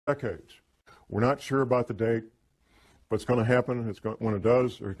decades. We're not sure about the date, but it's going to happen. When it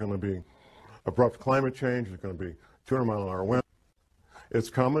does, there's going to be abrupt climate change. There's going to be 200-mile-an-hour wind. It's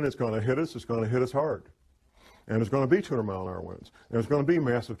coming. It's going to hit us. It's going to hit us hard. And there's going to be 200-mile-an-hour winds. And there's going to be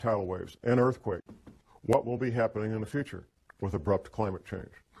massive tidal waves and earthquakes. What will be happening in the future with abrupt climate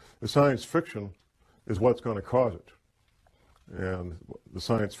change? The science fiction is what's going to cause it. And the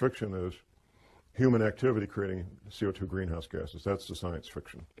science fiction is human activity creating CO2 greenhouse gases. That's the science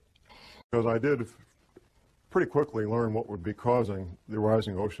fiction. Because I did pretty quickly learn what would be causing the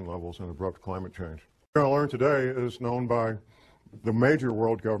rising ocean levels and abrupt climate change. What I learned today is known by the major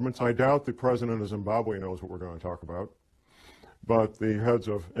world governments. I doubt the president of Zimbabwe knows what we're going to talk about. But the heads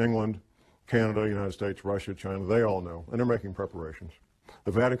of England, Canada, United States, Russia, China, they all know, and they're making preparations.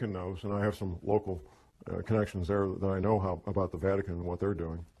 The Vatican knows, and I have some local connections there that I know about the Vatican and what they're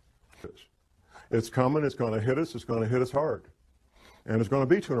doing. It's coming. It's going to hit us. It's going to hit us hard. And there's going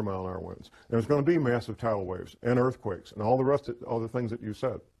to be 200-mile-an-hour winds. And there's going to be massive tidal waves and earthquakes and all the things that you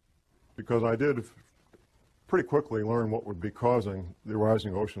said. Because I did pretty quickly learn what would be causing the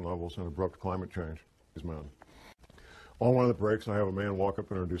rising ocean levels and abrupt climate change. These men. On one of the breaks, I have a man walk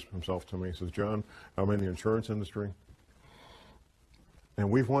up and introduce himself to me. He says, "John, I'm in the insurance industry. And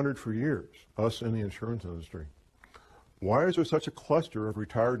we've wondered for years, us in the insurance industry, why is there such a cluster of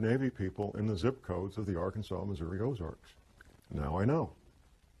retired Navy people in the zip codes of the Arkansas, Missouri Ozarks? Now I know.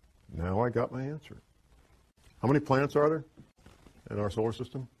 Now I got my answer. How many planets are there in our solar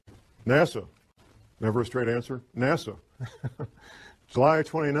system? NASA. Never a straight answer. NASA. July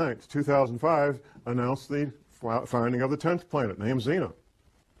 29th, 2005, announced the finding of the 10th planet, named Xena.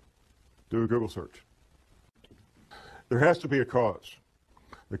 Do a Google search. There has to be a cause.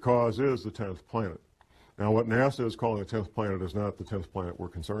 The cause is the 10th planet. Now, what NASA is calling the 10th planet is not the 10th planet we're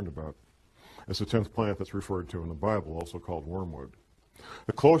concerned about. It's the 10th planet that's referred to in the Bible, also called Wormwood.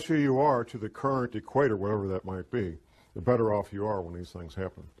 The closer you are to the current equator, whatever that might be, the better off you are when these things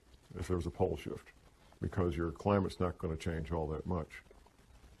happen, if there's a pole shift, because your climate's not going to change all that much.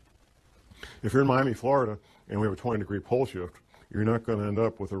 If you're in Miami, Florida, and we have a 20-degree pole shift, you're not going to end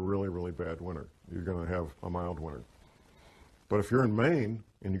up with a really, really bad winter. You're going to have a mild winter. But if you're in Maine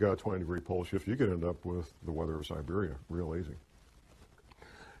and you got a 20-degree pole shift, you could end up with the weather of Siberia real easy.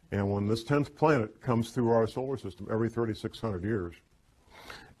 And when this 10th planet comes through our solar system every 3,600 years,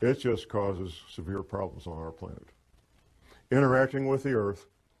 it just causes severe problems on our planet. Interacting with the Earth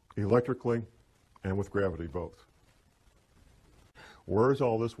electrically and with gravity both. Where is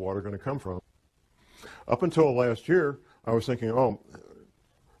all this water going to come from? Up until last year, I was thinking, oh,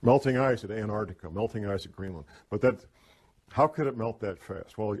 melting ice at Antarctica, melting ice at Greenland. But how could it melt that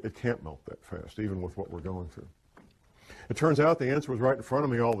fast? Well, it can't melt that fast, even with what we're going through. It turns out the answer was right in front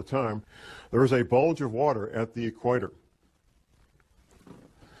of me all the time. There is a bulge of water at the equator.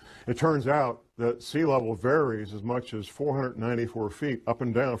 It turns out that sea level varies as much as 494 feet up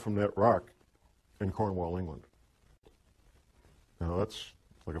and down from that rock in Cornwall, England. Now, that's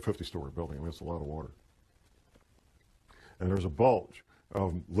like a 50-story building. I mean, it's a lot of water. And there's a bulge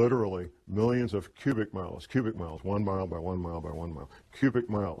of literally millions of cubic miles, 1 mile by 1 mile by 1 mile, cubic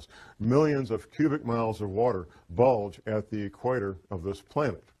miles, millions of cubic miles of water bulge at the equator of this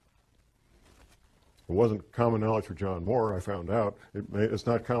planet. It wasn't common knowledge for John Moore, I found out. It's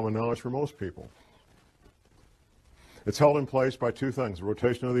not common knowledge for most people. It's held in place by two things, the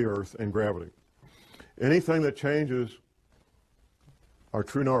rotation of the Earth and gravity. Anything that changes our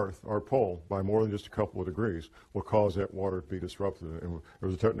true north, our pole, by more than just a couple of degrees, will cause that water to be disrupted. And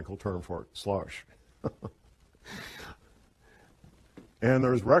there's a technical term for it, slosh. And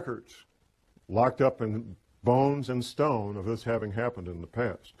there's records locked up in bones and stone of this having happened in the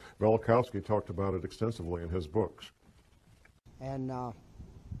past. Velikovsky talked about it extensively in his books. And,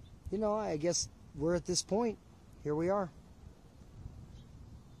 you know, I guess we're at this point. Here we are.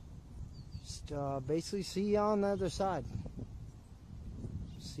 Just basically see you on the other side.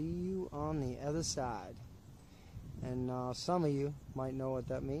 See you on the other side. And some of you might know what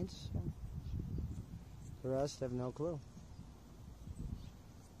that means. The rest have no clue.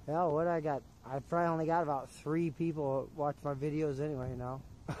 Yeah, what I got? I probably only got about 3 people that watch my videos anyway now.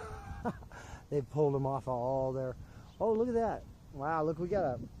 They pulled them off all their. Oh, look at that! Wow, look, we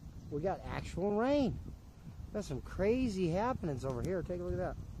got actual rain. Got some crazy happenings over here. Take a look at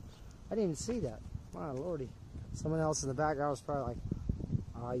that. I didn't see that. My lordy. Someone else in the background was probably like,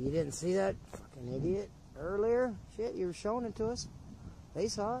 "Oh, you didn't see that? Fucking idiot! Earlier, shit, you were showing it to us. They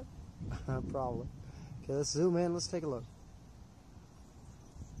saw it, probably." Okay, let's zoom in. Let's take a look.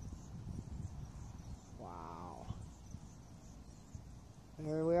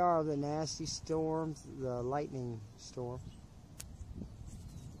 Here we are, the nasty storms, the lightning storm.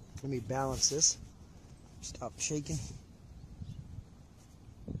 Let me balance this. Stop shaking.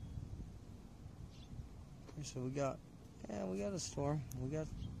 Okay, so we got a storm. We got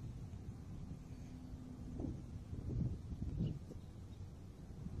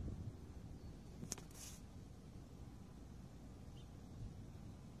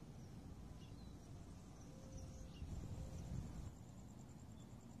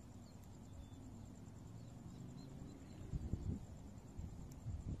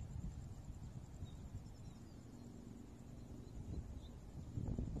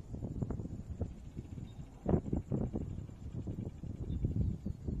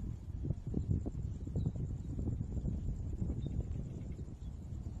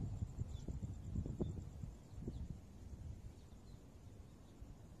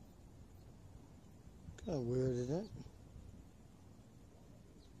kind of weird, isn't it?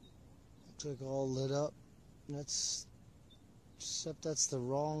 Looks like all lit up. Except that's the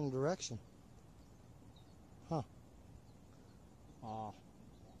wrong direction. Huh. Oh,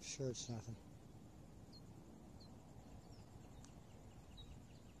 sure it's nothing.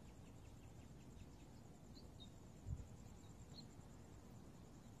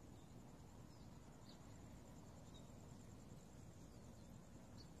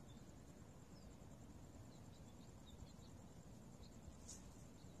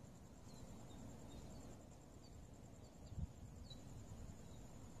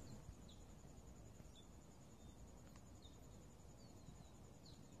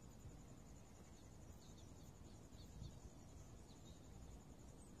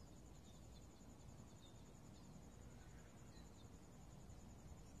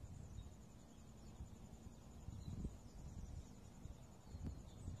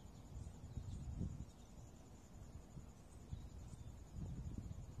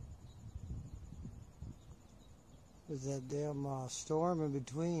 With that damn storm in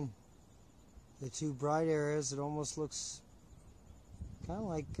between the two bright areas, it almost looks kind of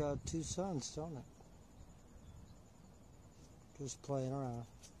like two suns, don't it? Just playing around.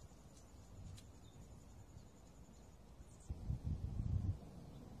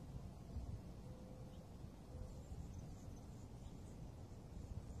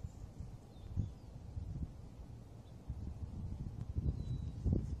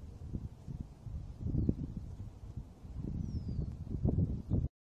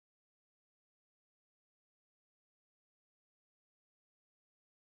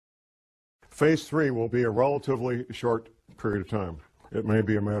 Phase 3 will be a relatively short period of time. It may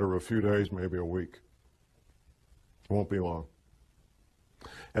be a matter of a few days, maybe a week. It won't be long.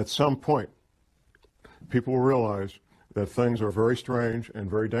 At some point, people will realize that things are very strange and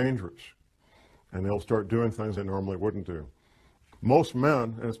very dangerous, and they'll start doing things they normally wouldn't do. Most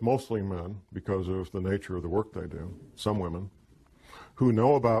men, and it's mostly men because of the nature of the work they do, some women, who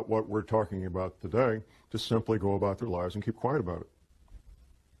know about what we're talking about today, just simply go about their lives and keep quiet about it.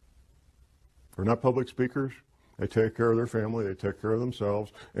 They're not public speakers. They take care of their family. They take care of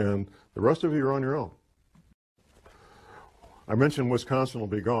themselves. And the rest of you are on your own. I mentioned Wisconsin will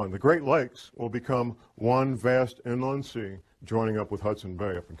be gone. The Great Lakes will become one vast inland sea joining up with Hudson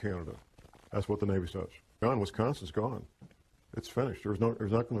Bay up in Canada. That's what the Navy says. Gone. Wisconsin's gone. It's finished. There's not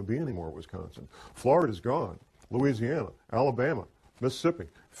going to be any more Wisconsin. Florida's gone. Louisiana, Alabama, Mississippi,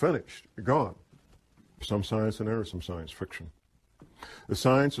 finished, gone. Some science in there, some science fiction. The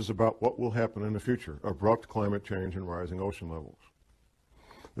science is about what will happen in the future, abrupt climate change and rising ocean levels.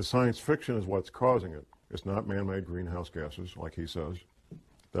 The science fiction is what's causing it. It's not man-made greenhouse gases, like he says.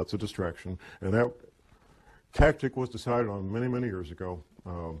 That's a distraction. And that tactic was decided on many, many years ago,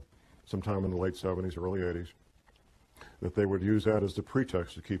 sometime in the late 70s, early 80s, that they would use that as the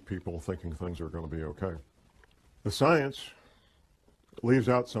pretext to keep people thinking things are going to be okay. The science leaves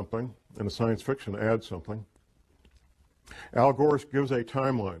out something, and the science fiction adds something. Al Gore gives a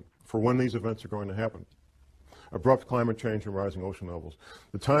timeline for when these events are going to happen. Abrupt climate change and rising ocean levels.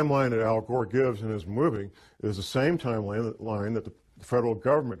 The timeline that Al Gore gives in his movie is the same timeline that the federal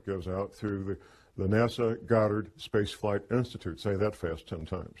government gives out through the NASA Goddard Space Flight Institute. Say that fast 10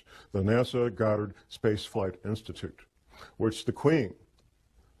 times. The NASA Goddard Space Flight Institute, which the Queen,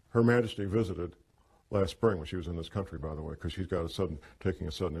 Her Majesty, visited last spring when she was in this country, by the way, because she's got taking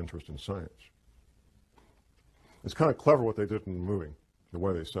a sudden interest in science. It's kind of clever what they did in the movie, the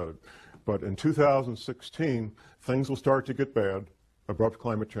way they said it. But in 2016, things will start to get bad, abrupt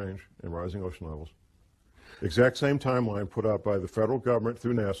climate change and rising ocean levels. Exact same timeline put out by the federal government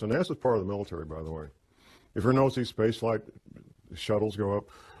through NASA. NASA's part of the military, by the way. If you notice, these space flight shuttles go up,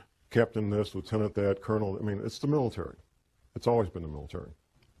 captain this, lieutenant that, colonel, I mean, it's the military. It's always been the military.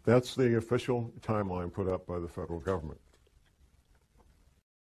 That's the official timeline put up by the federal government.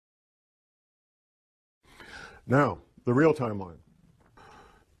 Now, the real timeline.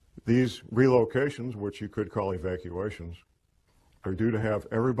 These relocations, which you could call evacuations, are due to have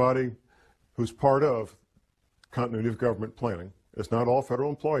everybody who's part of continuity of government planning. It's not all federal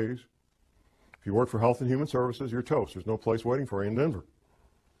employees. If you work for Health and Human Services, you're toast. There's no place waiting for you in Denver.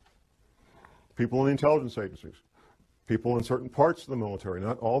 People in the intelligence agencies, people in certain parts of the military,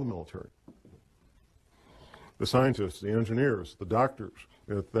 not all the military. The scientists, the engineers, the doctors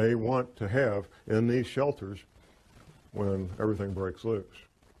that they want to have in these shelters when everything breaks loose.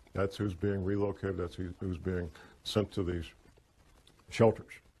 That's who's being relocated, that's who's being sent to these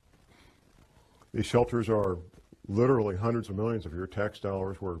shelters. These shelters are literally hundreds of millions of your tax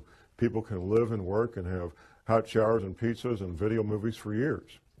dollars where people can live and work and have hot showers and pizzas and video movies for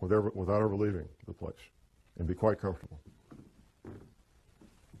years without ever leaving the place and be quite comfortable.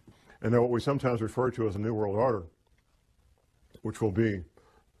 And then what we sometimes refer to as a New World Order, which will be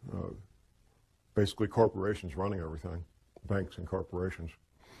basically corporations running everything, banks and corporations,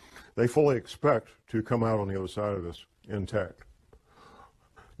 they fully expect to come out on the other side of this intact.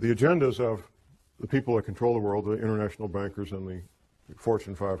 The agendas of the people that control the world, the international bankers and the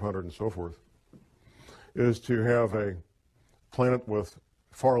Fortune 500 and so forth, is to have a planet with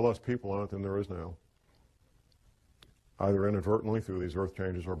far less people on it than there is now, either inadvertently through these earth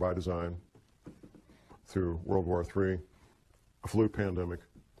changes or by design, through World War III, a flu pandemic,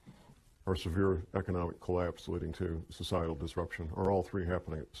 or severe economic collapse leading to societal disruption, or all three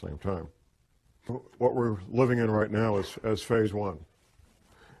happening at the same time. What we're living in right now is phase one.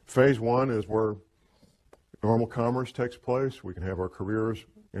 Phase one is where normal commerce takes place. We can have our careers,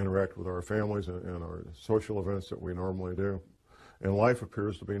 interact with our families and our social events that we normally do, and life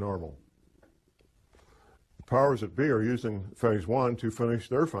appears to be normal. The powers that be are using phase one to finish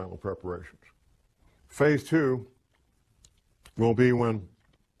their final preparations. Phase two will be when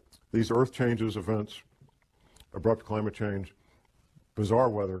these earth changes events, abrupt climate change, bizarre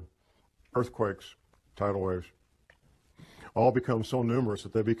weather, earthquakes, tidal waves, all become so numerous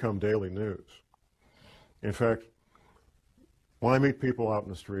that they become daily news. In fact, when I meet people out in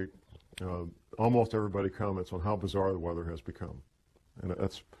the street, almost everybody comments on how bizarre the weather has become. And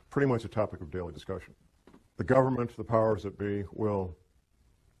that's pretty much a topic of daily discussion. The government, the powers that be, will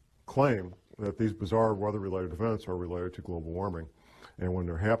claim that these bizarre weather-related events are related to global warming. And when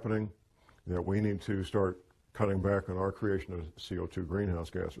they're happening, that we need to start cutting back on our creation of CO2 greenhouse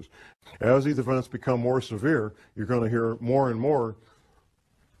gases. As these events become more severe, you're going to hear more and more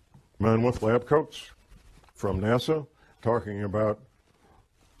men with lab coats from NASA talking about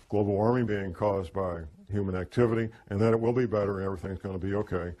global warming being caused by human activity and that it will be better and everything's going to be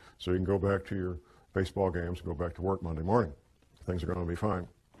okay. So you can go back to your baseball games and go back to work Monday morning. Things are going to be fine.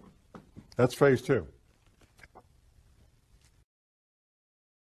 That's phase two.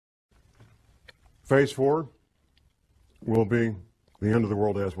 Phase four will be the end of the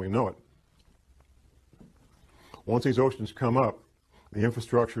world as we know it. Once these oceans come up, the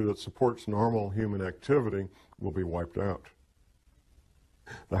infrastructure that supports normal human activity will be wiped out.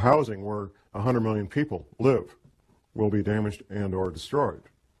 The housing where 100 million people live will be damaged and or destroyed.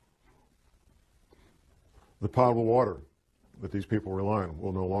 The potable water that these people rely on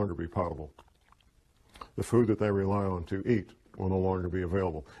will no longer be potable. The food that they rely on to eat will no longer be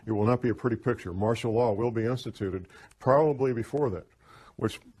available. It will not be a pretty picture. Martial law will be instituted probably before that,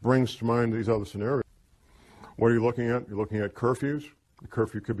 which brings to mind these other scenarios. What are you looking at? You're looking at curfews. The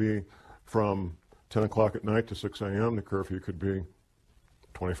curfew could be from 10 o'clock at night to 6 a.m. The curfew could be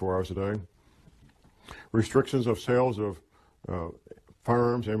 24 hours a day. Restrictions of sales of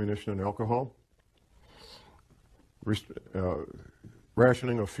firearms, ammunition, and alcohol.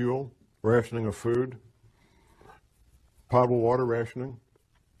 Rationing of fuel, rationing of food, potable water rationing,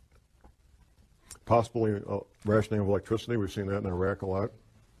 possibly rationing of electricity. We've seen that in Iraq a lot,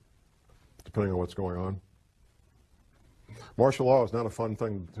 depending on what's going on. Martial law is not a fun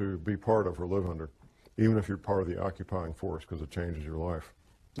thing to be part of or live under, even if you're part of the occupying force, because it changes your life.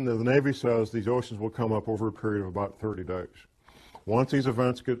 And the Navy says these oceans will come up over a period of about 30 days. Once these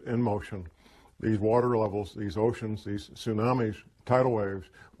events get in motion, these water levels, these oceans, these tsunamis, tidal waves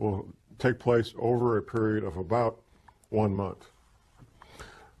will take place over a period of about 1 month.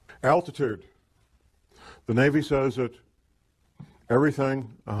 Altitude. The Navy says that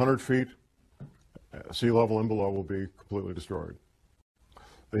everything 100 feet sea level and below will be completely destroyed.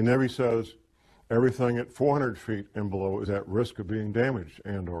 The Navy says everything at 400 feet and below is at risk of being damaged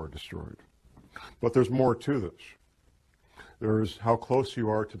and or destroyed. But there's more to this. There's how close you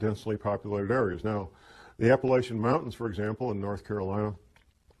are to densely populated areas. Now, the Appalachian Mountains, for example, in North Carolina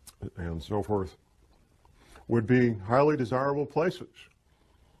and so forth, would be highly desirable places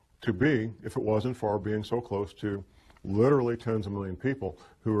to be if it wasn't for being so close to literally tens of million people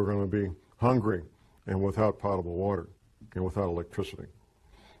who are going to be hungry and without potable water and without electricity.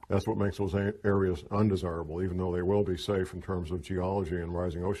 That's what makes those areas undesirable, even though they will be safe in terms of geology and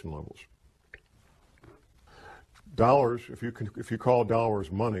rising ocean levels. Dollars, if you call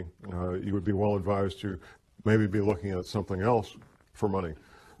dollars money, you would be well advised to maybe be looking at something else for money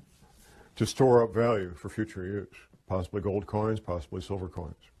to store up value for future use, possibly gold coins, possibly silver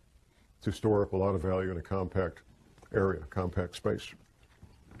coins, to store up a lot of value in a compact area, compact space.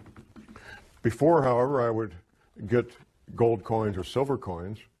 Before, however, I would get gold coins or silver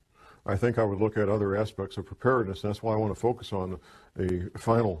coins, I think I would look at other aspects of preparedness. That's why I want to focus on the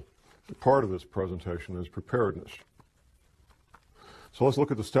final part of this presentation is preparedness. So let's look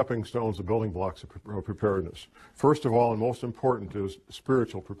at the stepping stones, the building blocks of preparedness. First of all, and most important, is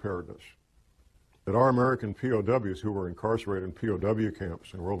spiritual preparedness. That our American POWs who were incarcerated in POW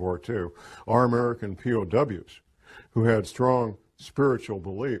camps in World War II, our American POWs who had strong spiritual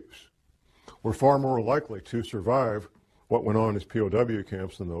beliefs, were far more likely to survive what went on in his POW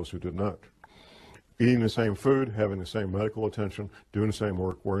camps than those who did not. Eating the same food, having the same medical attention, doing the same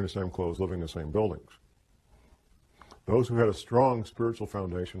work, wearing the same clothes, living in the same buildings. Those who had a strong spiritual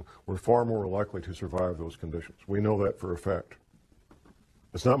foundation were far more likely to survive those conditions. We know that for a fact.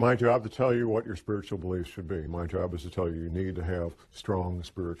 It's not my job to tell you what your spiritual beliefs should be. My job is to tell you need to have strong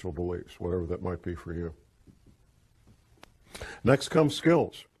spiritual beliefs, whatever that might be for you. Next comes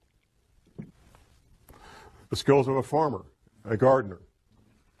skills. The skills of a farmer, a gardener.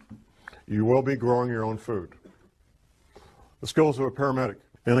 You will be growing your own food. The skills of a paramedic.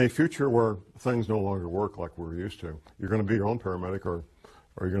 In a future where things no longer work like we're used to, you're going to be your own paramedic, or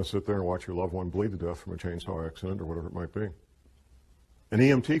you're going to sit there and watch your loved one bleed to death from a chainsaw accident or whatever it might be. An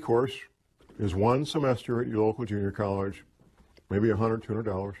EMT course is 1 semester at your local junior college, maybe $100,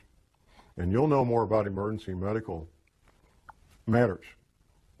 $200, and you'll know more about emergency medical matters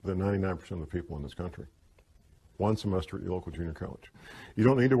than 99% of the people in this country. 1 semester at your local junior college. You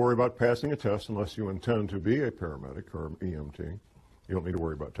don't need to worry about passing a test unless you intend to be a paramedic or an EMT. You don't need to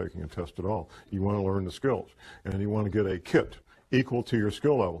worry about taking a test at all. You want to learn the skills, and you want to get a kit equal to your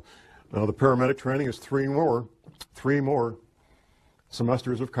skill level. Now, the paramedic training is 3 more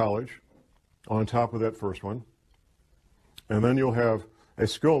semesters of college on top of that first one, and then you'll have a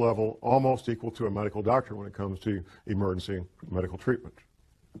skill level almost equal to a medical doctor when it comes to emergency medical treatment.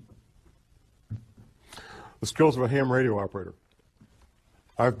 The skills of a ham radio operator.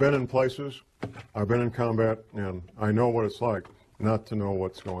 I've been in places, I've been in combat, and I know what it's like not to know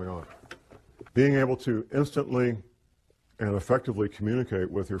what's going on. Being able to instantly and effectively communicate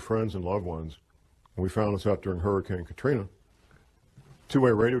with your friends and loved ones, and we found this out during Hurricane Katrina,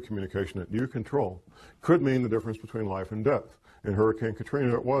 two-way radio communication that you control could mean the difference between life and death. In Hurricane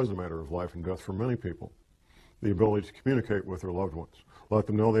Katrina, it was a matter of life and death for many people. The ability to communicate with their loved ones, let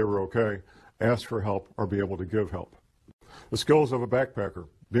them know they were okay, ask for help, or be able to give help. The skills of a backpacker,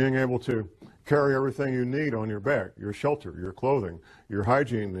 being able to carry everything you need on your back, your shelter, your clothing, your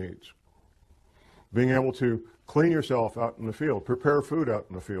hygiene needs. Being able to clean yourself out in the field, prepare food out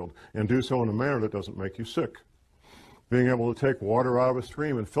in the field, and do so in a manner that doesn't make you sick. Being able to take water out of a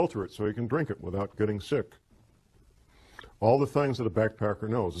stream and filter it so you can drink it without getting sick. All the things that a backpacker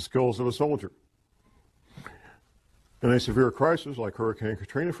knows, the skills of a soldier. In a severe crisis like Hurricane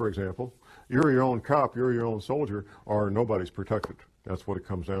Katrina, for example, you're your own cop, you're your own soldier, or nobody's protected. That's what it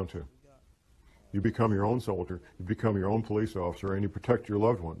comes down to. You become your own soldier, you become your own police officer, and you protect your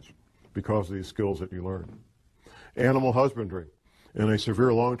loved ones because of these skills that you learn. Animal husbandry. In a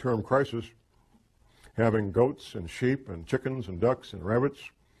severe long-term crisis, having goats and sheep and chickens and ducks and rabbits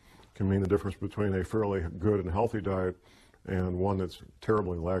can mean the difference between a fairly good and healthy diet and one that's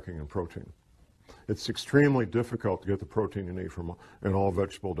terribly lacking in protein. It's extremely difficult to get the protein you need from an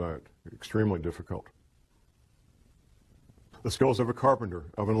all-vegetable diet. Extremely difficult. The skills of a carpenter,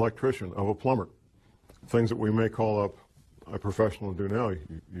 of an electrician, of a plumber. Things that we may call up a professional to do now,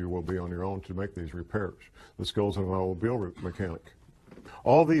 you will be on your own to make these repairs. The skills of an automobile mechanic.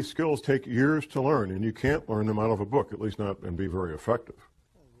 All these skills take years to learn, and you can't learn them out of a book, at least not and be very effective.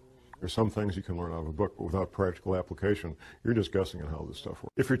 There's some things you can learn out of a book, but without practical application, you're just guessing at how this stuff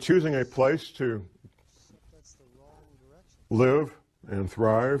works. If you're choosing a place to live and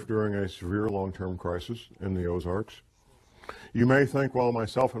thrive during a severe long-term crisis in the Ozarks, you may think, well,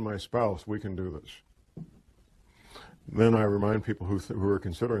 myself and my spouse, we can do this. Then I remind people who are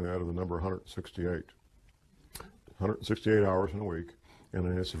considering that of the number 168. 168 hours in a week, and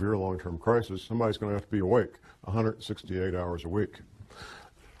in a severe long-term crisis, somebody's going to have to be awake 168 hours a week.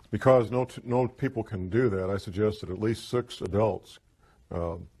 Because no people can do that, I suggest that at least 6 adults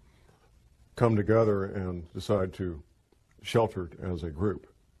come together and decide to shelter as a group.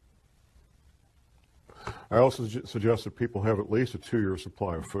 I also suggest that people have at least a 2-year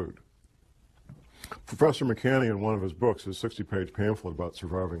supply of food. Professor McCanney, in one of his books, his 60-page pamphlet about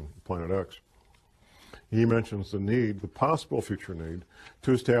surviving Planet X, he mentions the need, the possible future need,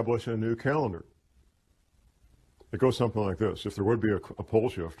 to establish a new calendar. It goes something like this. If there would be a pole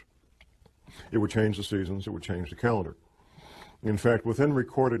shift, it would change the seasons, it would change the calendar. In fact, within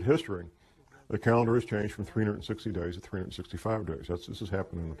recorded history, the calendar has changed from 360 days to 365 days. This has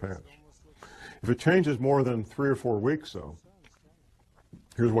happened in the past. If it changes more than 3 or 4 weeks, though,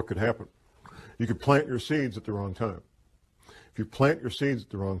 here's what could happen. You could plant your seeds at the wrong time. If you plant your seeds at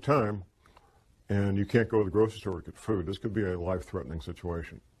the wrong time and you can't go to the grocery store to get food, this could be a life-threatening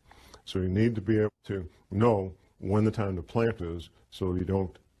situation. So you need to be able to know when the time to plant is so you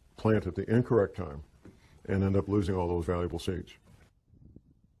don't plant at the incorrect time and end up losing all those valuable seeds.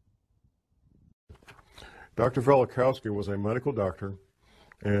 Dr. Velikovsky was a medical doctor,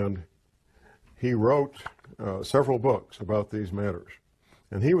 and he wrote several books about these matters,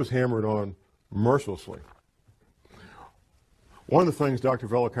 and he was hammered on mercilessly. One of the things Dr.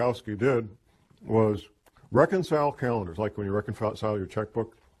 Velikovsky did was reconcile calendars, like when you reconcile your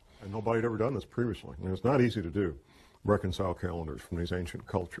checkbook, and nobody had ever done this previously. And it's not easy to do, reconcile calendars from these ancient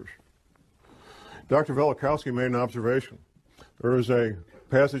cultures. Dr. Velikovsky made an observation. There is a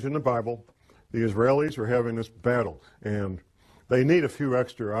passage in the Bible. The Israelis are having this battle, and they need a few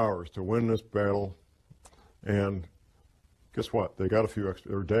extra hours to win this battle. And guess what? They got a few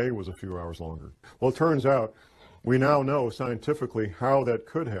extra, their day was a few hours longer. Well, it turns out we now know scientifically how that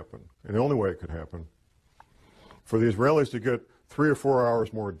could happen, and the only way it could happen. For the Israelis to get 3 or 4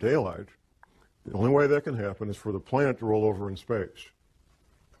 hours more daylight, the only way that can happen is for the planet to roll over in space,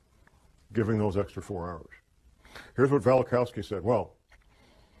 giving those extra 4 hours. Here's what Velikovsky said. Well,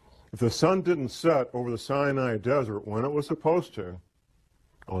 if the sun didn't set over the Sinai Desert when it was supposed to,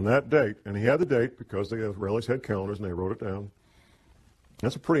 on that date, and he had the date because the Israelis had calendars and they wrote it down,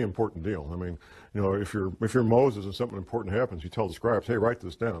 that's a pretty important deal. I mean, you know, if you're Moses and something important happens, you tell the scribes, hey, write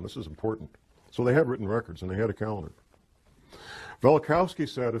this down. This is important. So they had written records and they had a calendar. Velikovsky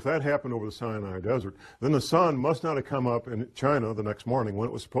said if that happened over the Sinai Desert, then the sun must not have come up in China the next morning when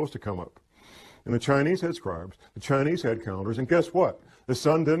it was supposed to come up. And the Chinese had scribes, the Chinese had calendars, and guess what? The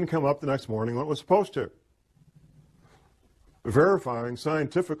sun didn't come up the next morning when it was supposed to. Verifying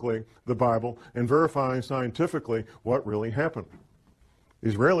scientifically the Bible and verifying scientifically what really happened.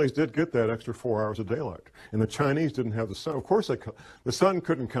 The Israelis did get that extra 4 hours of daylight, and the Chinese didn't have the sun. Of course, the sun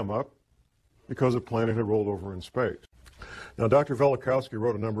couldn't come up because the planet had rolled over in space. Now, Dr. Velikovsky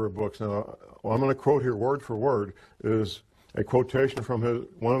wrote a number of books. Now, what I'm going to quote here word for word is a quotation from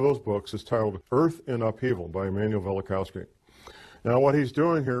one of those books. It's titled Earth in Upheaval by Emanuel Velikovsky. Now, what he's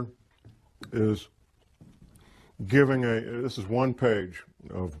doing here is giving this is one page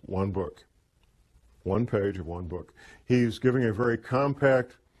of one book. One page of one book. He's giving a very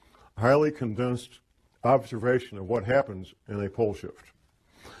compact, highly condensed observation of what happens in a pole shift.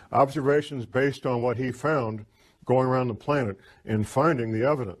 Observations based on what he found going around the planet and finding the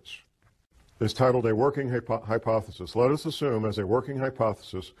evidence. It's titled A Working Hypothesis. Let us assume as a working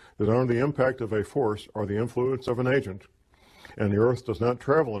hypothesis that under the impact of a force or the influence of an agent, and the Earth does not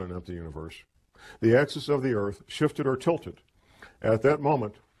travel in an empty universe, the axis of the Earth shifted or tilted. At that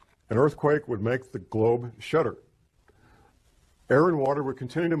moment, an earthquake would make the globe shudder. Air and water would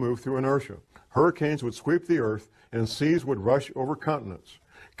continue to move through inertia. Hurricanes would sweep the Earth, and seas would rush over continents,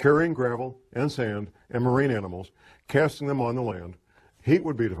 carrying gravel and sand and marine animals, casting them on the land. Heat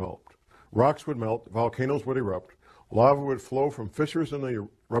would be developed. Rocks would melt, volcanoes would erupt, lava would flow from fissures in the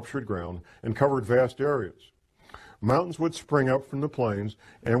ruptured ground and covered vast areas. Mountains would spring up from the plains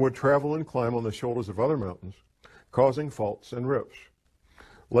and would travel and climb on the shoulders of other mountains, causing faults and rifts.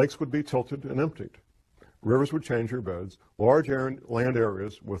 Lakes would be tilted and emptied. Rivers would change their beds. Large land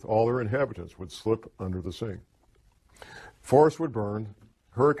areas with all their inhabitants would slip under the sea. Forests would burn.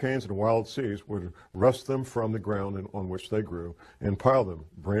 Hurricanes and wild seas would wrest them from the ground on which they grew and pile them,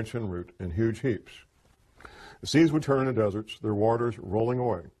 branch and root, in huge heaps. The seas would turn into deserts, their waters rolling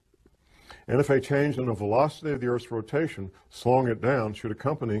away. And if a change in the velocity of the Earth's rotation, slowing it down, should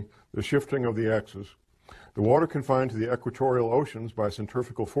accompany the shifting of the axis, the water confined to the equatorial oceans by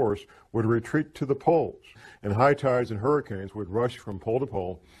centrifugal force would retreat to the poles, and high tides and hurricanes would rush from pole to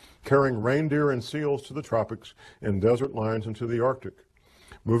pole, carrying reindeer and seals to the tropics and desert lions into the Arctic,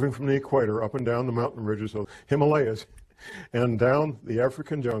 moving from the equator up and down the mountain ridges of Himalayas and down the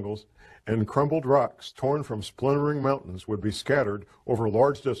African jungles, and crumbled rocks torn from splintering mountains would be scattered over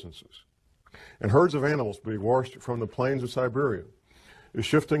large distances, and herds of animals would be washed from the plains of Siberia, The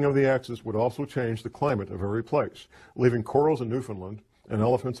shifting of the axis would also change the climate of every place, leaving corals in Newfoundland and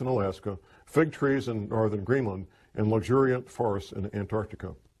elephants in Alaska, fig trees in northern Greenland, and luxuriant forests in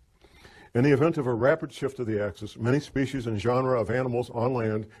Antarctica. In the event of a rapid shift of the axis, many species and genera of animals on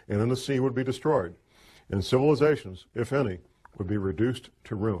land and in the sea would be destroyed, and civilizations, if any, would be reduced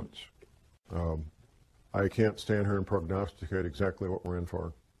to ruins. I can't stand here and prognosticate exactly what we're in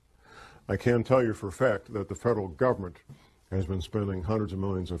for. I can tell you for a fact that the federal government has been spending hundreds of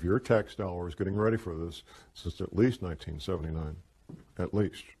millions of your tax dollars getting ready for this since at least 1979, at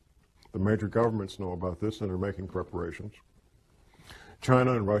least. The major governments know about this and are making preparations.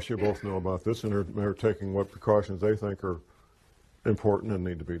 China and Russia both know about this and they're taking what precautions they think are important and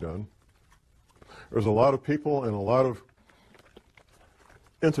need to be done. There's a lot of people and a lot of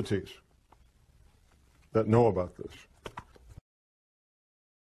entities that know about this.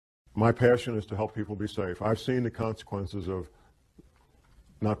 My passion is to help people be safe. I've seen the consequences of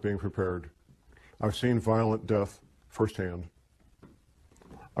not being prepared. I've seen violent death firsthand.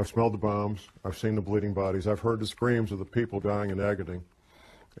 I've smelled the bombs. I've seen the bleeding bodies. I've heard the screams of the people dying in agony.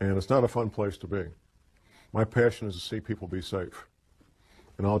 And it's not a fun place to be. My passion is to see people be safe.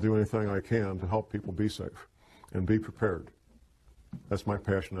 And I'll do anything I can to help people be safe and be prepared. That's my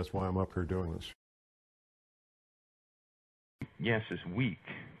passion. That's why I'm up here doing this. Yes, is weak,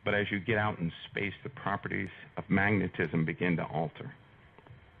 but as you get out in space, the properties of magnetism begin to alter.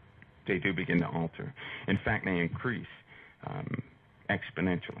 They do begin to alter. In fact, they increase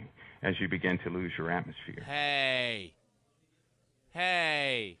exponentially as you begin to lose your atmosphere. Hey!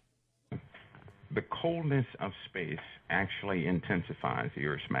 Hey! The coldness of space actually intensifies the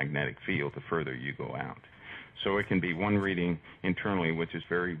Earth's magnetic field the further you go out. So it can be one reading internally, which is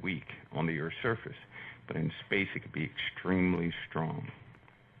very weak on the Earth's surface. But in space, it could be extremely strong.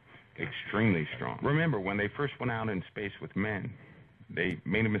 Extremely strong. Remember, when they first went out in space with men, they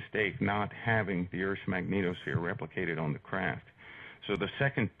made a mistake not having the Earth's magnetosphere replicated on the craft. So the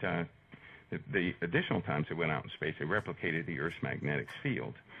second, the additional times they went out in space, they replicated the Earth's magnetic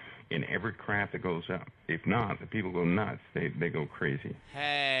field in every craft that goes up. If not, the people go nuts. They go crazy.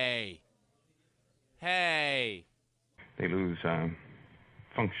 Hey! Hey! They lose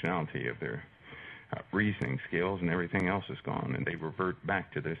functionality of their reasoning skills, and everything else is gone, and they revert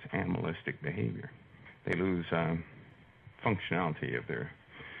back to this animalistic behavior. They lose functionality of their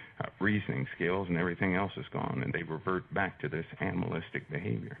reasoning skills, and everything else is gone, and they revert back to this animalistic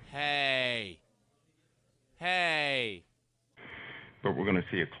behavior. Hey! Hey! But we're going to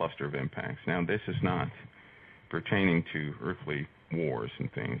see a cluster of impacts. Now, this is not pertaining to earthly wars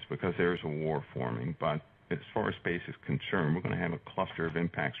and things, because there's a war forming, but as far as space is concerned, we're going to have a cluster of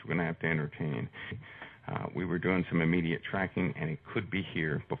impacts we're going to have to entertain. We were doing some immediate tracking, and it could be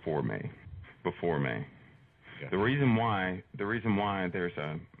here before May. Before May. Yeah. The reason why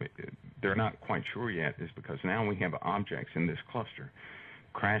they're not quite sure yet is because now we have objects in this cluster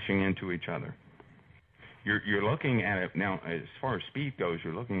crashing into each other. You're looking at it now, as far as speed goes,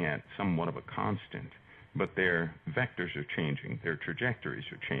 you're looking at somewhat of a constant, but their vectors are changing, their trajectories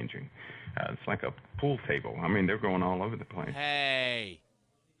are changing. It's like a pool table. I mean, they're going all over the place. Hey!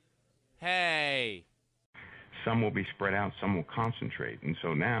 Hey! Some will be spread out, some will concentrate, and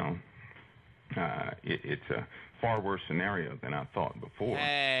so now it's a far worse scenario than I thought before.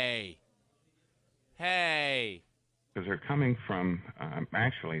 Hey! Hey! Because they're coming from,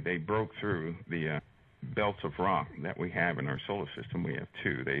 actually, they broke through the belts of rock that we have in our solar system. We have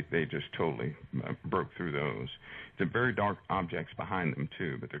two. They just totally broke through those. The very dark objects behind them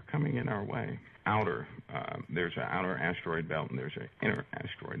too, but they're coming in our way. There's an outer asteroid belt and there's an inner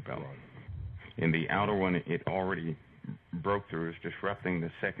asteroid belt. In the outer one, it already broke through, is disrupting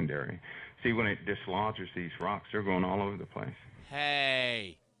the secondary. See, when it dislodges these rocks, they're going all over the place.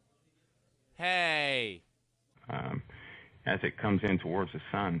 Hey! Hey! As it comes in towards the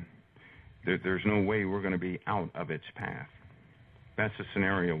sun, there's no way we're going to be out of its path. That's the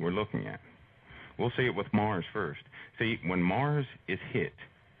scenario we're looking at. We'll see it with Mars first. See, when Mars is hit,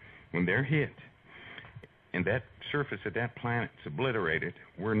 when they're hit, and that surface of that planet's obliterated,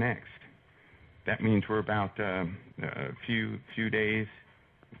 we're next. That means we're about a few days,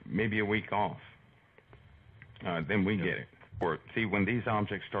 maybe a week off. Then we get it. See, when these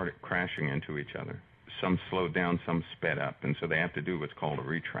objects started crashing into each other, some slowed down, some sped up, and so they have to do what's called a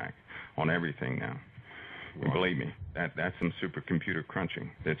retract on everything now. Wow. And believe me, that's some supercomputer crunching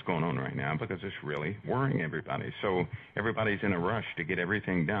that's going on right now because it's really worrying everybody. So everybody's in a rush to get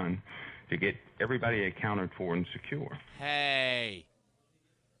everything done, to get everybody accounted for and secure. Hey!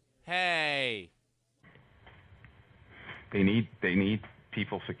 Hey! They need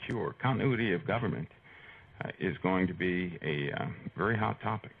people secure. Continuity of government is going to be a very hot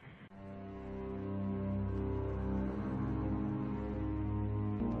topic.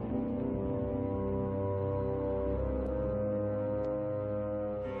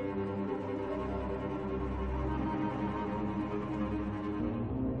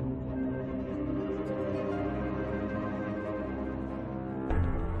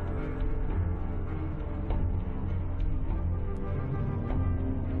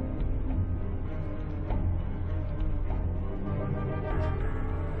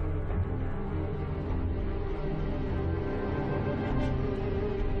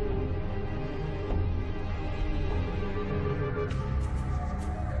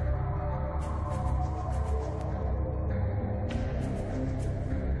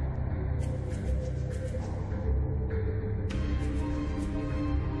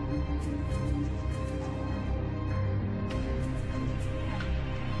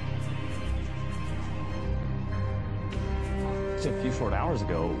 A few short hours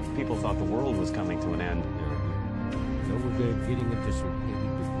ago, people thought the world was coming to an end. No, we're getting into some heavy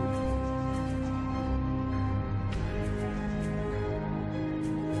debris.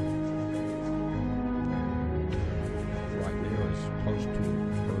 Right now, it's close to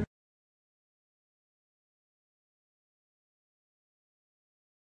a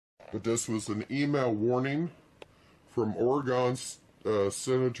But this was an email warning from Oregon's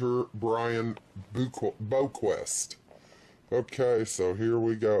Senator Brian Boquist. Okay, so here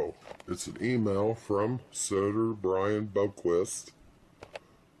we go. It's an email from Senator Brian Boquist.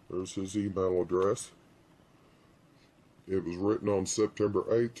 There's his email address. It was written on September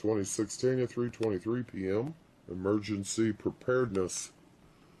 8, 2016 at 3:23 p.m. Emergency preparedness.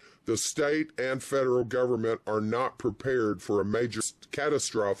 The state and federal government are not prepared for a major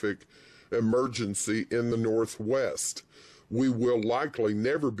catastrophic emergency in the Northwest. We will likely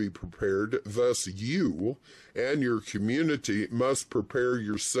never be prepared, thus you and your community must prepare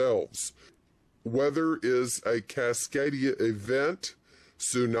yourselves. Weather is a Cascadia event,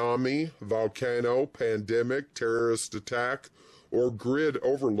 tsunami, volcano, pandemic, terrorist attack, or grid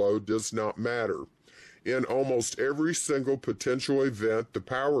overload does not matter. In almost every single potential event, the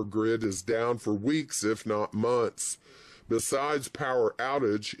power grid is down for weeks, if not months. Besides power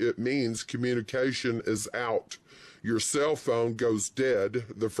outage, it means communication is out. Your cell phone goes dead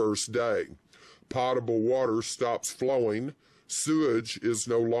the first day. Potable water stops flowing. Sewage is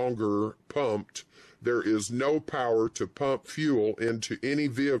no longer pumped. There is no power to pump fuel into any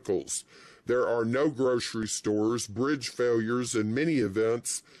vehicles. There are no grocery stores. Bridge failures and many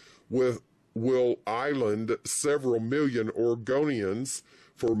events will island several million Oregonians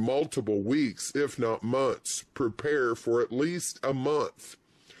for multiple weeks, if not months. Prepare for at least a month.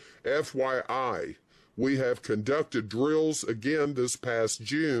 FYI, we have conducted drills again this past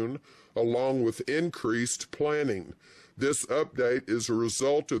June, along with increased planning. This update is a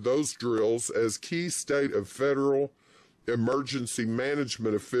result of those drills as key state and federal emergency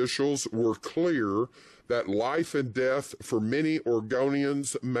management officials were clear that life and death for many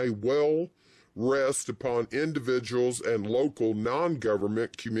Oregonians may well rest upon individuals and local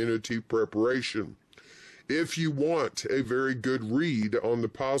non-government community preparation. If you want a very good read on the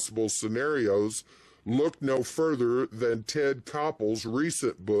possible scenarios, look no further than Ted Koppel's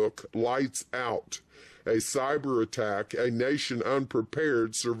recent book, Lights Out, A Cyber Attack, A Nation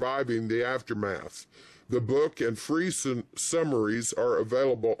Unprepared Surviving the Aftermath. The book and free summaries are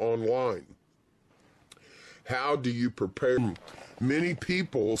available online. How do you prepare? Many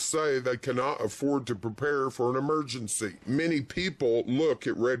people say they cannot afford to prepare for an emergency. Many people look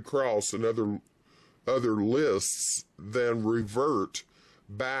at Red Cross and other lists, then revert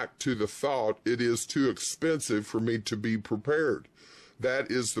back to the thought it is too expensive for me to be prepared. That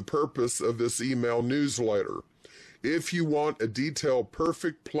is the purpose of this email newsletter. If you want a detailed,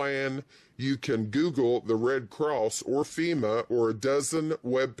 perfect plan, you can Google the Red Cross or FEMA or a dozen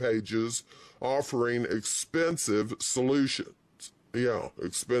web pages offering expensive solutions.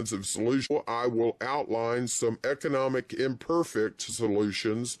 I will outline some economic imperfect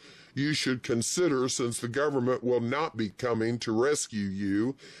solutions you should consider, since the government will not be coming to rescue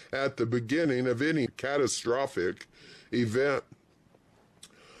you at the beginning of any catastrophic event.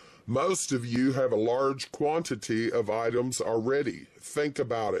 Most of you have a large quantity of items already. Think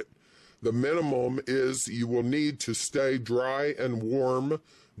about it. The minimum is you will need to stay dry and warm,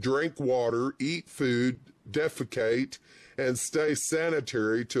 drink water, eat food, defecate, and stay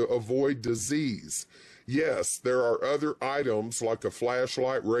sanitary to avoid disease. Yes, there are other items like a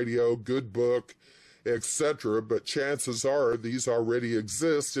flashlight, radio, good book, etc., but chances are these already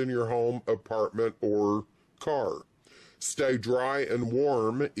exist in your home, apartment, or car. Stay dry and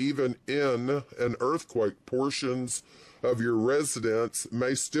warm. Even in an earthquake, portions of your residence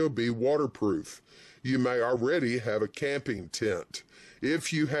may still be waterproof. You may already have a camping tent.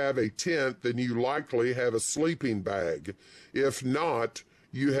 If you have a tent, then you likely have a sleeping bag. If not,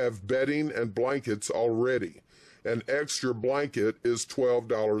 you have bedding and blankets already. An extra blanket is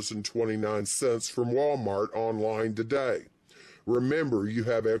 $12.29 from Walmart online today. Remember, you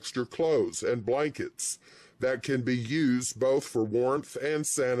have extra clothes and blankets that can be used both for warmth and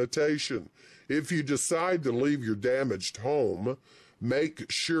sanitation. If you decide to leave your damaged home,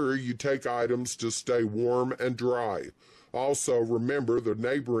 make sure you take items to stay warm and dry. Also, remember the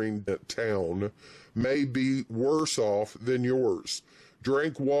neighboring town may be worse off than yours.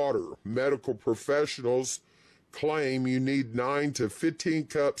 Drink water. Medical professionals claim you need 9 to 15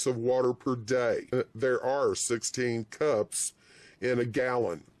 cups of water per day. There are 16 cups in a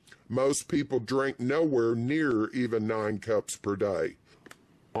gallon. Most people drink nowhere near even 9 cups per day.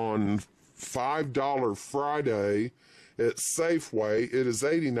 On $5 Friday at Safeway, it is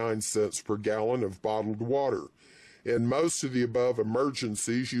 89 cents per gallon of bottled water. In most of the above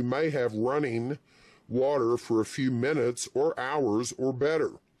emergencies, you may have running water for a few minutes or hours or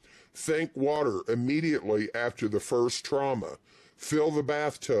better. Think water immediately after the first trauma. Fill the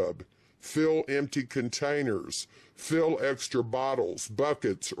bathtub. Fill empty containers. Fill extra bottles,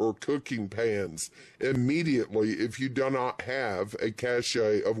 buckets, or cooking pans immediately if you do not have a cache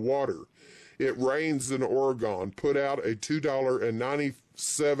of water. It rains in Oregon. Put out a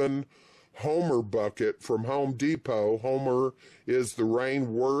 $2.97 Homer bucket from Home Depot. Homer is the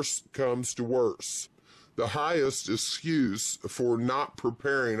rain worse comes to worse. The highest excuse for not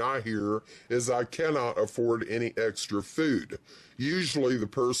preparing, I hear, is I cannot afford any extra food. Usually the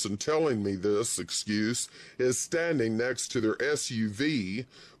person telling me this excuse is standing next to their SUV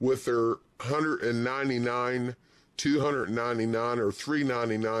with their $199, $299, or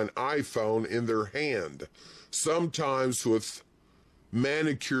 $399 iPhone in their hand, sometimes with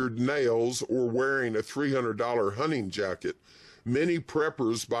manicured nails or wearing a $300 hunting jacket. Many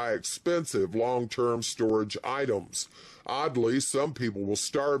preppers buy expensive long-term storage items. Oddly, some people will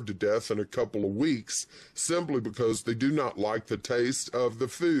starve to death in a couple of weeks simply because they do not like the taste of the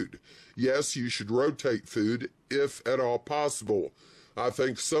food. Yes, you should rotate food if at all possible. I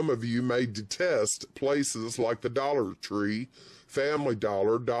think some of you may detest places like the Dollar Tree, Family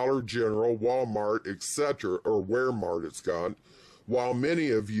Dollar, Dollar General, Walmart, etc., or Walmart it's got, while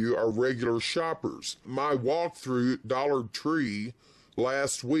many of you are regular shoppers. My walk through Dollar Tree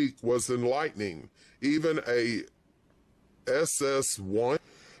last week was enlightening. Even a SS1.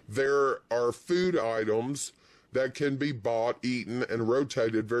 There are food items that can be bought, eaten, and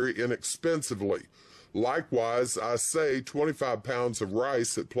rotated very inexpensively. Likewise, I say 25 pounds of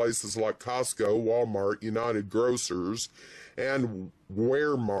rice at places like Costco, Walmart, United Grocers, and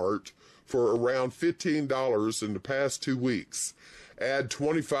Walmart for around $15 in the past 2 weeks. Add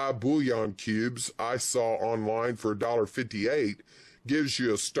 25 bouillon cubes I saw online for $1.58 gives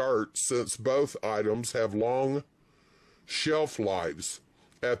you a start, since both items have long shelf lives.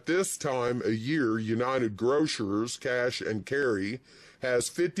 At this time a year, United Grocers Cash and Carry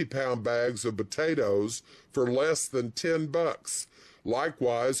has 50-pound bags of potatoes for less than $10.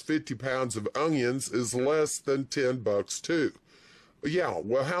 Likewise, 50 pounds of onions is less than $10 too. Yeah,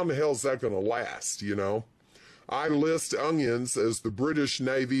 well, how in the hell is that going to last, you know? I list onions as the British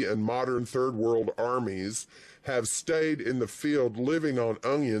Navy and modern Third World armies have stayed in the field living on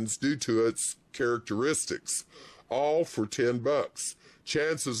onions due to its characteristics, all for $10.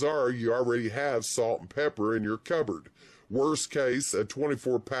 Chances are you already have salt and pepper in your cupboard. Worst case, a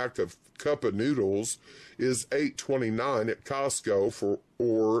 24-pack of cup of noodles is $8.29 at Costco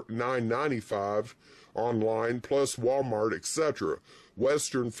or $9.95 online, plus Walmart, etc.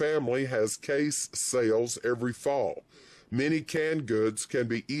 Western Family has case sales every fall. Many canned goods can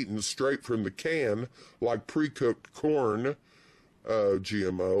be eaten straight from the can, like pre-cooked corn,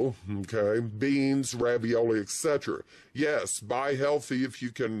 GMO, okay, beans, ravioli, etc. Yes, buy healthy if you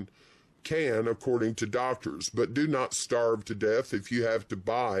can, according to doctors, but do not starve to death if you have to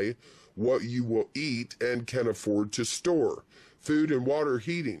buy what you will eat and can afford to store. Food and water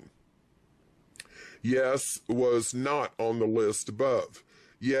heating, yes, was not on the list above.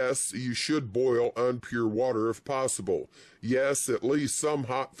 Yes, you should boil unpure water if possible. Yes, at least some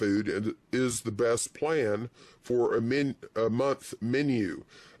hot food is the best plan for a month menu.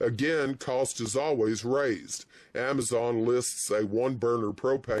 Again, cost is always raised. Amazon lists a one-burner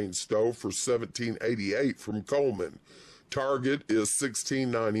propane stove for $17.88 from Coleman. Target is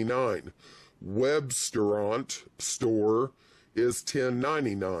 $16.99. Webstaurant store is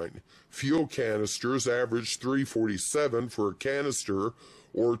 $10.99. Fuel canisters average $3.47 for a canister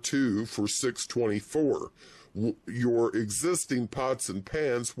or two for $6.24. Your existing pots and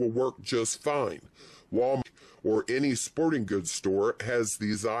pans will work just fine. Walmart or any sporting goods store has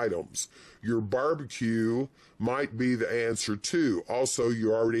these items. Your barbecue might be the answer too. Also,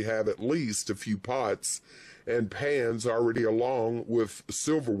 you already have at least a few pots and pans already along with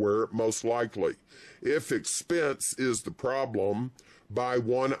silverware, most likely. If expense is the problem, buy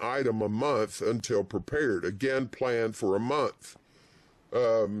one item a month until prepared. Again, plan for a month.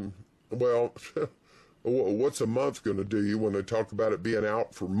 Well, what's a month going to do you when they talk about it being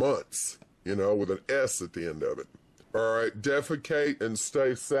out for months, you know, with an S at the end of it? All right, defecate and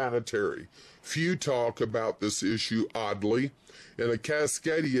stay sanitary. Few talk about this issue, oddly. In a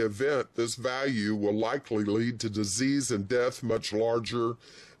Cascadia event, this value will likely lead to disease and death much larger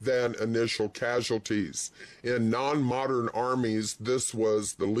than initial casualties. In non-modern armies, this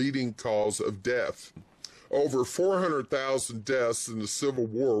was the leading cause of death. Over 400,000 deaths in the Civil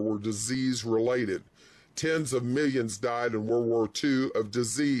War were disease-related. Tens of millions died in World War II of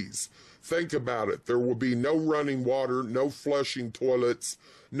disease. Think about it. There will be no running water, no flushing toilets,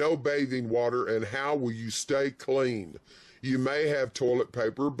 no bathing water, and how will you stay clean? You may have toilet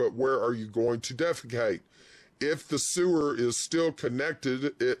paper, but where are you going to defecate? If the sewer is still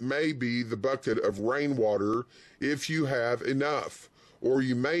connected, it may be the bucket of rainwater if you have enough. Or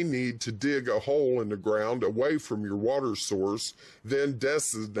you may need to dig a hole in the ground away from your water source, then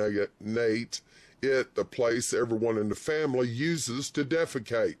designate it the place everyone in the family uses to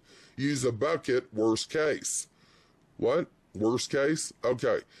defecate. Use a bucket, worst case. What? Worst case?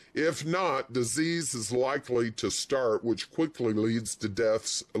 Okay. If not, disease is likely to start, which quickly leads to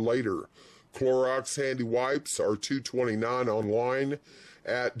deaths later. Clorox handy wipes are $2.29 online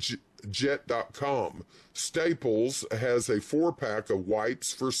at jet.com. Staples has a 4-pack of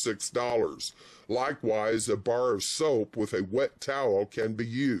wipes for $6. Likewise, a bar of soap with a wet towel can be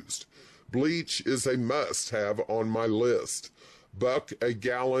used. Bleach is a must-have on my list. Buck a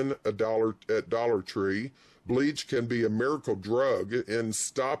gallon at Dollar Tree. Bleach can be a miracle drug in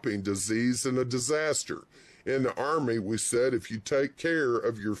stopping disease and a disaster. In the Army, we said if you take care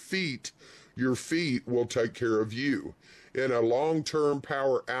of your feet will take care of you. In a long-term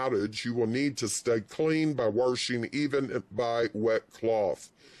power outage, you will need to stay clean by washing even by wet cloth.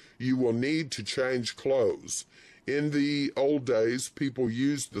 You will need to change clothes. In the old days, people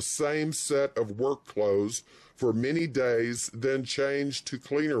used the same set of work clothes for many days, then changed to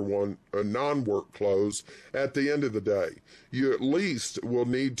cleaner non-work clothes at the end of the day. You at least will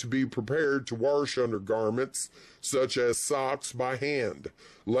need to be prepared to wash undergarments, such as socks, by hand.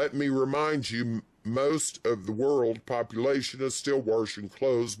 Let me remind you, most of the world population is still washing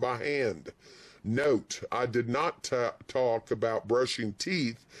clothes by hand. Note, I did not talk about brushing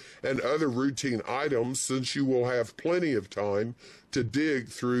teeth and other routine items, since you will have plenty of time to dig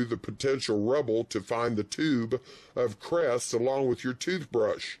through the potential rubble to find the tube of Crest along with your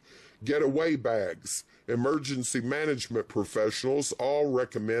toothbrush. Getaway bags. Emergency management professionals all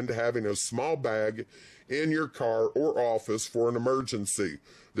recommend having a small bag in your car or office for an emergency.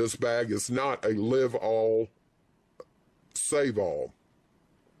 This bag is not a live-all, save-all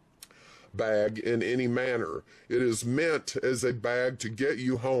bag in any manner. It is meant as a bag to get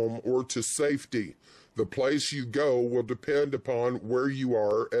you home or to safety. The place you go will depend upon where you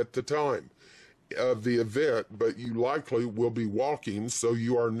are at the time of the event, but you likely will be walking, so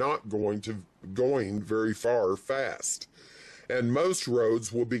you are not going very far fast. And most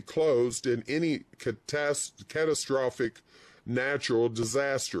roads will be closed in any catastrophic natural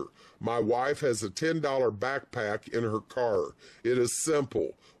disaster. My wife has a $10 backpack in her car. It is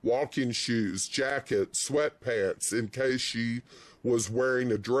simple. Walking shoes, jacket, sweatpants in case she was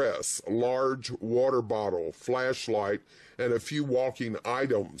wearing a dress, a large water bottle, flashlight, and a few walking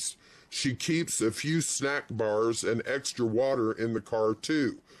items. She keeps a few snack bars and extra water in the car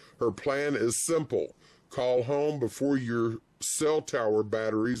too. Her plan is simple. Call home before your cell tower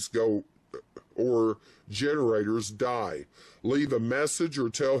batteries go or generators die. Leave a message or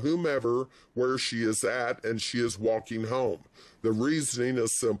tell whomever where she is at and she is walking home. The reasoning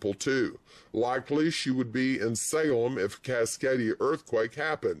is simple too. Likely she would be in Salem if a Cascadia earthquake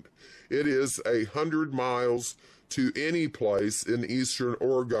happened. It is 100 miles to any place in eastern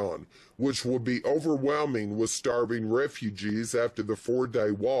Oregon, which will be overwhelming with starving refugees after the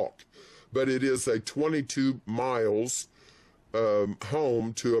 4-day walk. But it is a 22 miles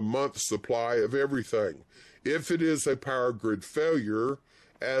home to a month's supply of everything. If it is a power grid failure,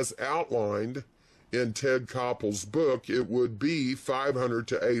 as outlined in Ted Koppel's book, it would be 500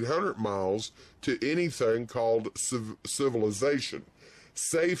 to 800 miles to anything called civilization,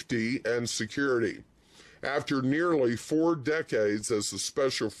 safety, and security. After nearly 4 decades as a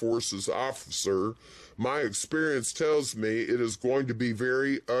Special Forces officer, my experience tells me it is going to be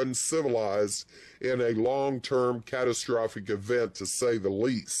very uncivilized in a long-term catastrophic event, to say the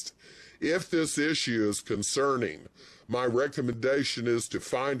least. If this issue is concerning, my recommendation is to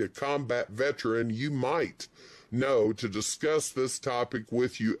find a combat veteran you might know to discuss this topic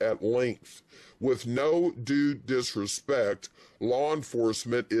with you at length. With no due disrespect, law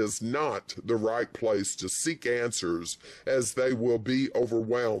enforcement is not the right place to seek answers, as they will be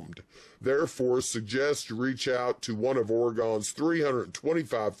overwhelmed. Therefore, suggest you reach out to one of Oregon's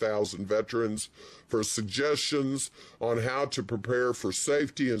 325,000 veterans for suggestions on how to prepare for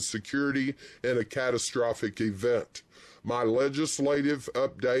safety and security in a catastrophic event. My legislative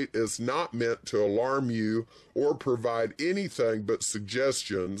update is not meant to alarm you or provide anything but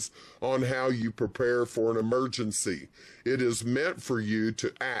suggestions on how you prepare for an emergency. It is meant for you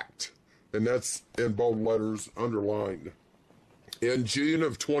to act, and that's in bold letters underlined. In June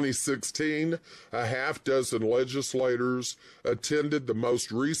of 2016, a half-dozen legislators attended the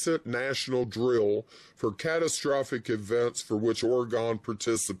most recent national drill for catastrophic events for which Oregon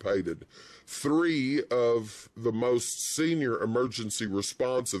participated. 3 of the most senior emergency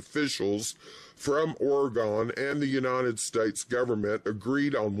response officials from Oregon and the United States government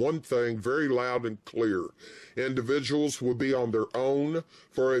agreed on one thing very loud and clear. Individuals will be on their own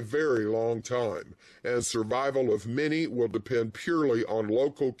for a very long time, and survival of many will depend purely on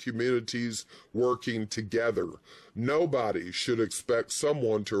local communities working together. Nobody should expect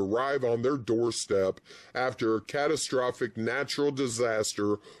someone to arrive on their doorstep after a catastrophic natural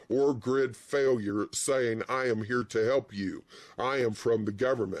disaster or grid failure saying, "I am here to help you. I am from the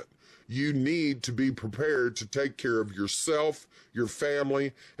government." You need to be prepared to take care of yourself, your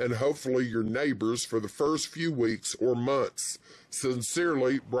family, and hopefully your neighbors for the first few weeks or months.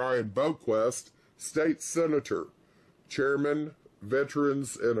 Sincerely, Brian Boquist, State Senator, Chairman,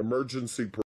 Veterans and Emergency